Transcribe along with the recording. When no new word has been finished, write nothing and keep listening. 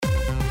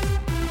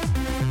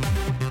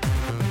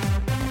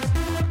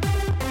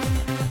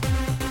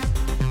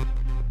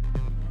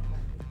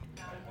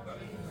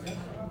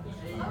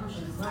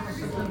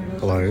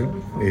Hello,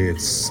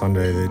 it's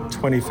Sunday the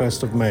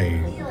 21st of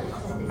May,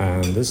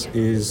 and this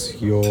is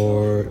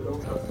your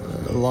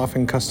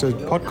Laughing Custard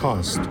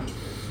podcast,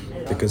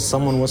 because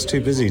someone was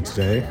too busy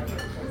today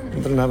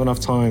and didn't have enough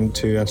time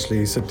to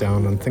actually sit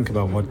down and think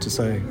about what to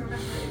say.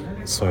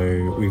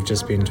 So we've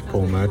just been to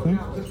Paul Merton.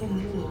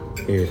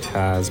 It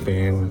has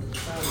been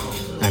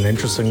an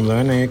interesting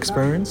learning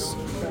experience,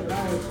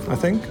 I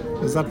think.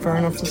 Is that fair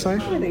enough to say?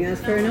 I think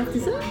that's fair enough to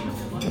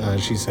say.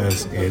 She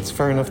says it's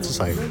fair enough to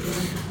say.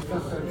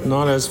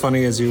 Not as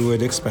funny as you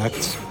would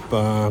expect,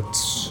 but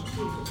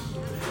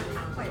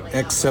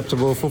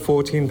acceptable for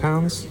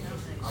 £14.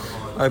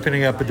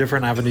 Opening up a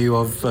different avenue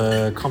of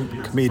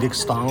comedic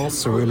style,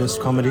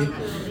 surrealist comedy,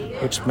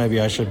 which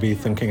maybe I should be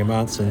thinking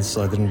about since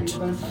I didn't...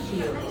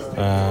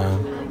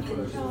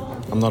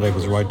 I'm not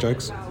able to write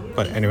jokes.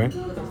 But anyway,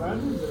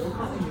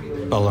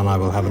 Belle and I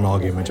will have an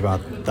argument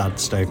about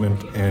that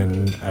statement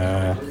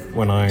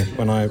when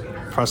I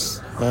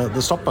press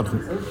the stop button.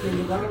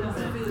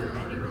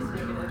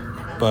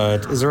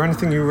 But is there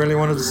anything you really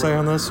wanted to say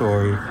on this,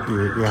 or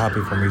you're happy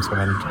for me to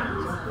end?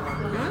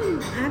 I'm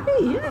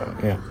happy, yeah.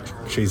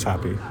 Yeah, she's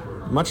happy.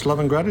 Much love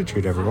and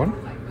gratitude, everyone.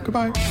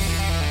 Goodbye.